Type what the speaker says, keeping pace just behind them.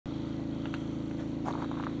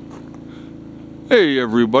Hey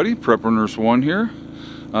everybody, Prepper Nurse 1 here.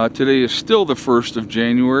 Today is still the 1st of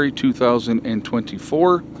January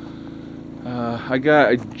 2024.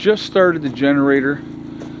 I just started the generator.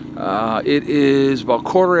 It is about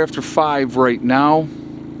 5:15 right now.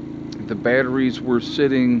 The batteries were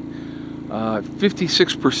sitting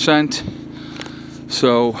 56%,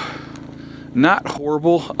 so not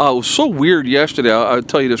horrible. It was so weird yesterday. I'll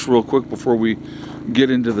tell you this real quick before we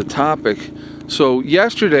get into the topic. So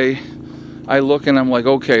yesterday I look and I'm like,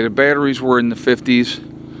 okay, the batteries were in the 50s.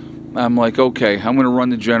 I'm like, okay, I'm going to run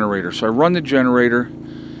the generator. So I run the generator,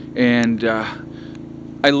 and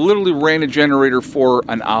I literally ran the generator for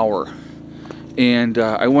an hour. And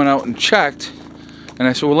I went out and checked, and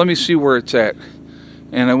I said, well, let me see where it's at.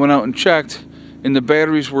 And I went out and checked, and the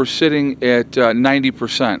batteries were sitting at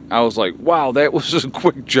 90%. I was like, wow, that was just a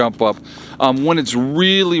quick jump up. When it's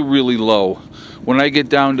really, really low, when I get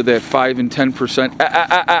down to that 5 and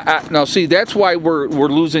 10%, now see, that's why we're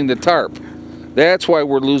losing the tarp. That's why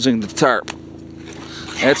we're losing the tarp.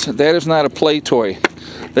 That is not a play toy.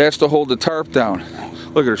 That's to hold the tarp down.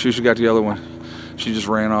 Look at her, she got the other one. She just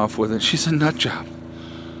ran off with it. She's a nut job.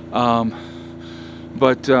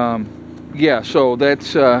 Yeah, so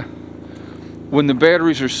that's when the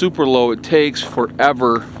batteries are super low, it takes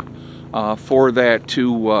forever for that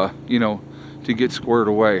to to get squared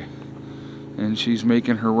away. And she's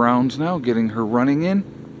making her rounds now, getting her running in.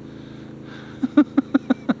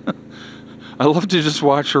 I love to just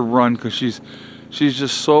watch her run because she's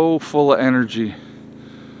just so full of energy.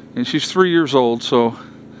 And she's 3 years old, so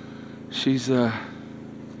she's a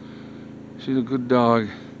good dog.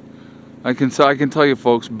 I can tell you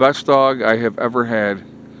folks, best dog I have ever had.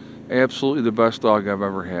 Absolutely the best dog I've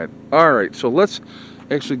ever had. All right, so let's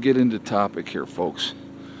actually get into topic here, folks.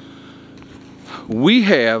 We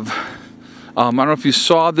have I don't know if you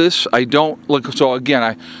saw this. I don't look. So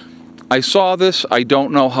again, I saw this. I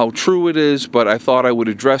don't know how true it is, but I thought I would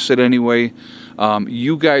address it anyway.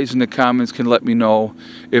 You guys in the comments can let me know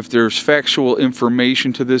if there's factual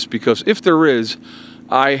information to this, because if there is,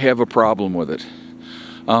 I have a problem with it.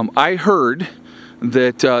 I heard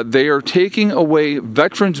that they are taking away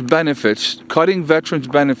veterans benefits, cutting veterans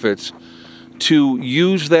benefits to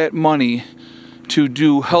use that money to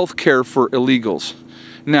do health care for illegals.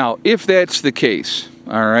 Now, if that's the case,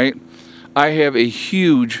 all right, I have a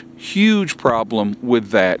huge, huge problem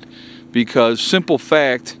with that, because simple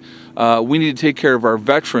fact, we need to take care of our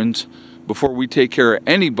veterans before we take care of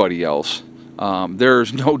anybody else.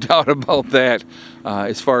 There's no doubt about that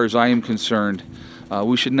as far as I am concerned.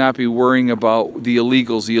 We should not be worrying about the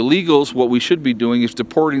illegals. The illegals, what we should be doing is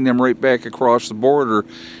deporting them right back across the border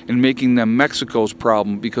and making them Mexico's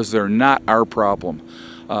problem, because they're not our problem.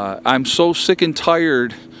 I'm so sick and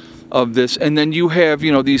tired of this. And then you have,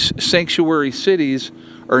 these sanctuary cities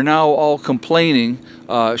are now all complaining.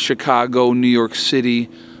 Chicago, New York City,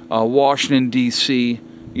 Washington, D.C.,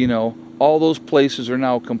 all those places are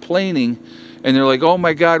now complaining. And they're like, oh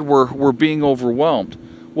my God, we're being overwhelmed.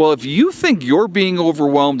 Well, if you think you're being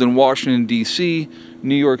overwhelmed in Washington, D.C.,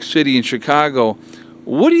 New York City, and Chicago,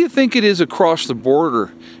 what do you think it is across the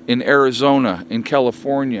border in Arizona, in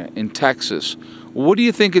California, in Texas? What do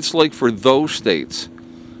you think it's like for those states?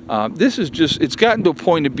 This is just, it's gotten to a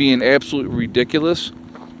point of being absolutely ridiculous.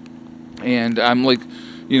 And I'm like,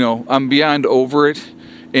 I'm beyond over it.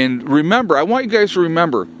 And remember, I want you guys to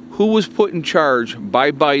remember who was put in charge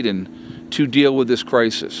by Biden to deal with this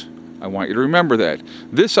crisis. I want you to remember that.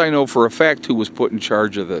 This I know for a fact who was put in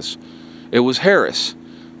charge of this. It was Harris.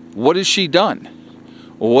 What has she done?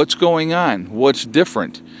 What's going on? What's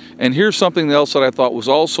different? And here's something else that I thought was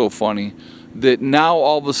also funny, that now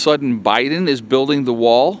all of a sudden Biden is building the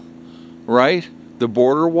wall, right? The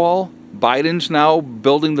border wall. Biden's now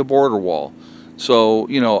building the border wall. So,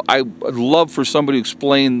 I'd love for somebody to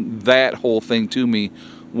explain that whole thing to me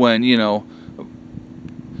when,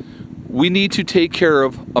 we need to take care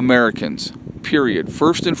of Americans, period.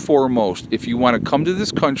 First and foremost, if you want to come to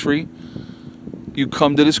this country, you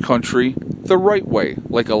come to this country the right way,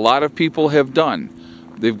 like a lot of people have done.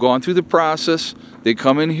 They've gone through the process. They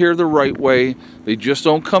come in here the right way. They just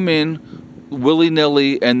don't come in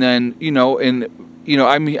willy-nilly. And then,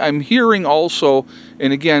 I'm hearing also,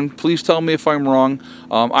 and again, please tell me if I'm wrong.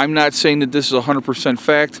 I'm not saying that this is 100%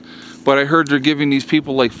 fact, but I heard they're giving these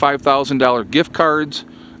people like $5,000 gift cards,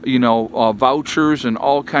 vouchers and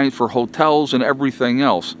all kinds for hotels and everything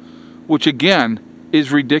else, which again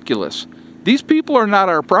is ridiculous. These people are not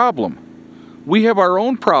our problem. We have our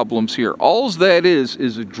own problems here. All that is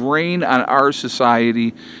a drain on our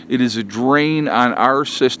society. It is a drain on our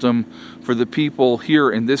system for the people here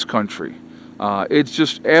in this country. It's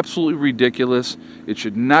just absolutely ridiculous. It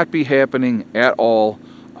should not be happening at all.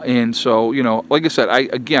 And so, you know, like I said,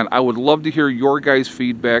 I would love to hear your guys'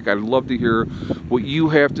 feedback. I'd love to hear what you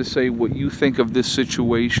have to say, what you think of this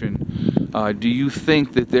situation. Do you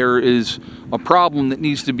think that there is a problem that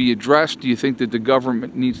needs to be addressed? Do you think that the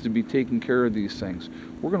government needs to be taking care of these things?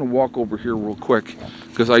 We're going to walk over here real quick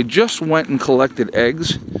because I just went and collected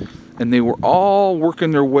eggs, and they were all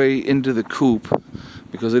working their way into the coop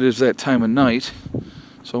because it is that time of night.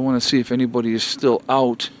 So I want to see if anybody is still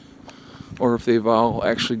out, or if they've all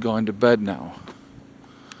actually gone to bed now.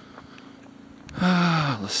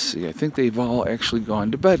 Let's see, I think they've all actually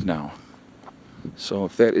gone to bed now. So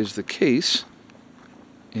if that is the case,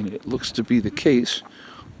 and it looks to be the case,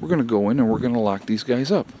 we're going to go in and we're going to lock these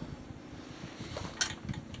guys up.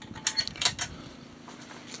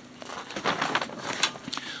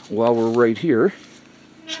 While we're right here,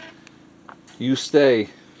 you stay.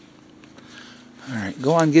 Alright,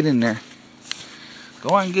 go on, get in there. Go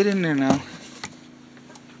on, get in there now.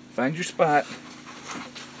 Find your spot.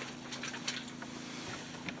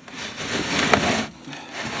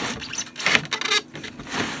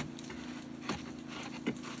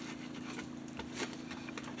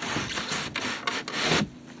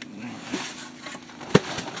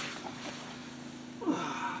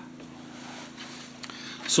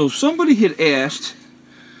 So somebody had asked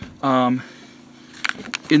in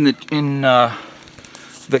the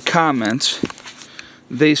comments,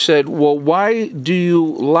 they said, well, why do you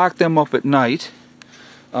lock them up at night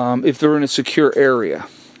if they're in a secure area?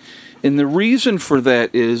 And the reason for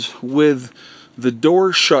that is, with the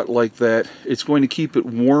door shut like that, it's going to keep it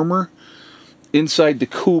warmer inside the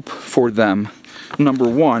coop for them, number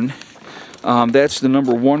one. That's the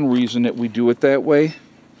number one reason that we do it that way.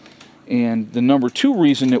 And the number two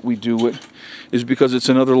reason that we do it is because it's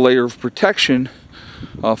another layer of protection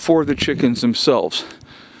for the chickens themselves.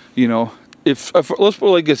 You know, if let's put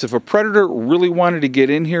it like this, if a predator really wanted to get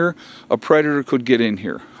in here, a predator could get in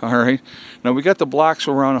here. All right. Now we got the blocks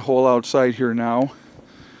around a hole outside here now,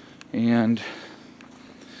 and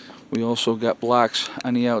we also got blocks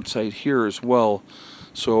on the outside here as well.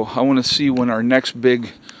 So I want to see, when our next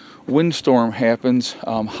big windstorm happens,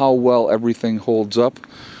 how well everything holds up.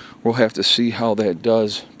 We'll have to see how that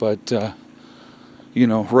does, but you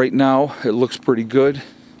know, right now it looks pretty good.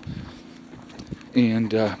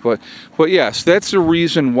 And but yes, that's the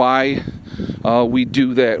reason why we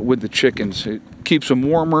do that with the chickens. It keeps them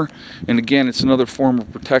warmer, and again, it's another form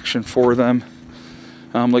of protection for them.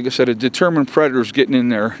 Like I said, a determined predator's getting in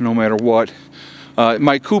there no matter what.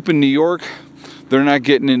 My coop in New York, they're not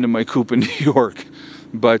getting into my coop in New York.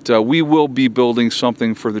 But we will be building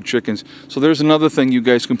something for the chickens. So there's another thing you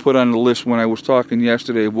guys can put on the list when I was talking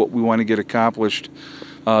yesterday of what we want to get accomplished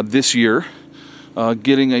this year.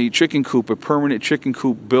 Getting a chicken coop, a permanent chicken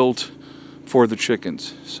coop built for the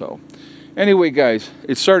chickens. So anyway, guys,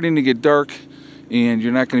 it's starting to get dark, and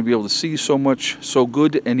you're not going to be able to see so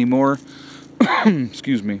good anymore.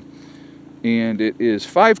 Excuse me. And it is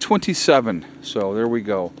 5:27, so there we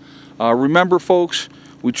go. Remember, folks,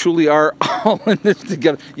 we truly are all in this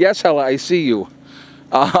together. Yes, Hella, I see you.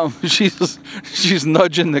 She's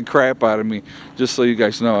nudging the crap out of me, just so you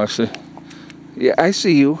guys know. I said, yeah, I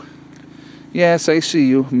see you. Yes, I see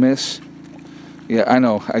you, miss. Yeah, I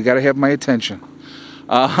know. I got to have my attention.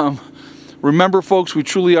 Remember, folks, we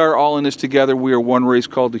truly are all in this together. We are one race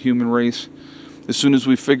called the human race. As soon as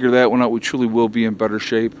we figure that one out, we truly will be in better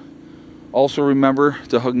shape. Also, remember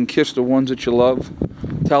to hug and kiss the ones that you love.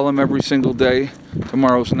 Tell them every single day.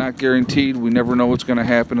 Tomorrow's not guaranteed. We never know what's going to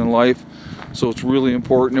happen in life. So it's really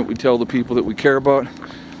important that we tell the people that we care about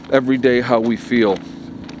every day how we feel.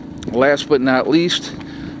 Last but not least,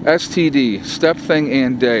 STD, step, thing,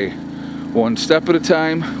 and day. One step at a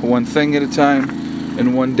time, one thing at a time,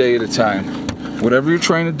 and one day at a time. Whatever you're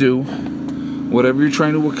trying to do, whatever you're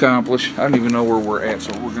trying to accomplish, I don't even know where we're at,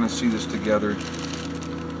 so we're going to see this together.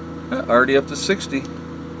 Already up to 60.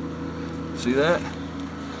 See that?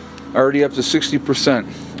 Already up to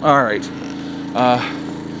 60%. All right.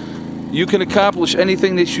 You can accomplish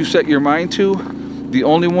anything that you set your mind to. The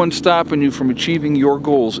only one stopping you from achieving your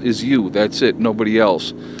goals is you. That's it, nobody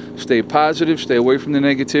else. Stay positive, stay away from the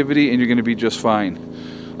negativity, and you're going to be just fine.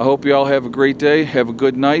 I hope you all have a great day, have a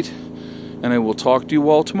good night, and I will talk to you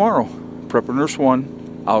all tomorrow. Prepper Nurse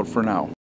 1, out for now.